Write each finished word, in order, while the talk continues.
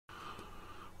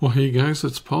Well, hey guys,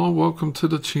 it's Paul. Welcome to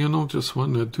the channel. Just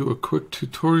wanted to do a quick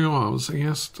tutorial. I was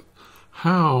asked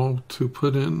how to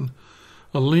put in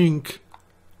a link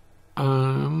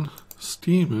on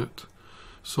Steemit.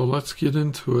 So let's get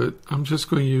into it. I'm just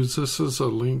going to use this as a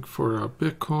link for a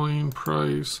Bitcoin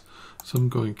price. So I'm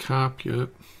going to copy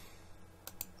it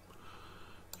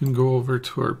and go over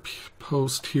to our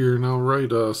post here. And I'll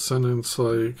write a sentence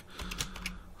like,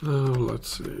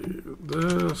 let's see,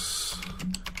 this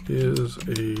is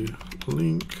a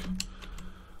link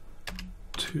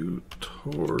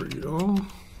tutorial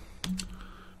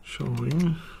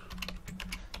showing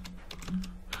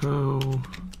how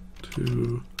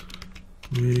to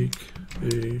make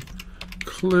a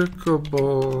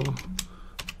clickable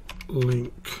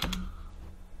link.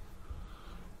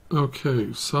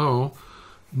 Okay, so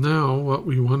now what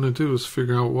we want to do is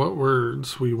figure out what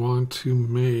words we want to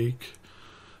make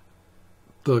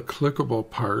the clickable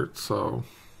part. So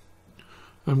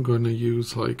I'm going to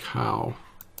use like how,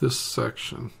 this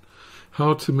section,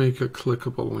 how to make a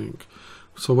clickable link.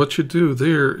 So what you do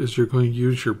there is you're going to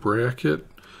use your bracket.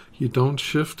 You don't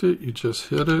shift it, you just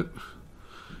hit it.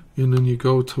 And then you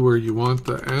go to where you want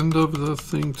the end of the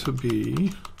thing to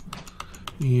be.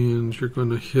 And you're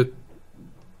going to hit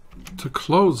to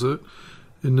close it.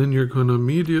 And then you're going to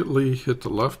immediately hit the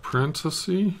left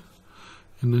parenthesis.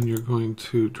 And then you're going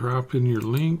to drop in your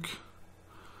link.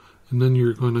 And then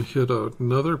you're going to hit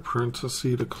another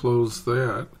parenthesis to close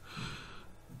that.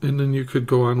 And then you could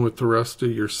go on with the rest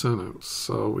of your sentence.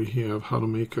 So we have how to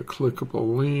make a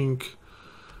clickable link.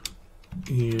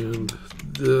 And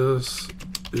this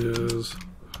is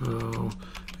how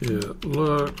it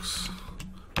looks,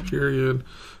 period.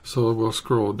 So we'll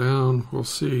scroll down. We'll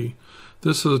see.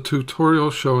 This is a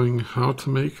tutorial showing how to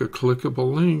make a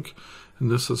clickable link. And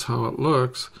this is how it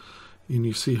looks. And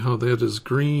you see how that is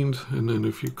greened. And then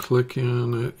if you click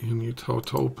in it and you tell it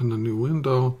to open a new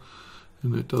window,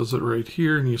 and it does it right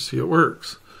here, and you see it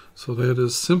works. So that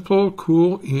is simple,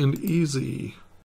 cool, and easy.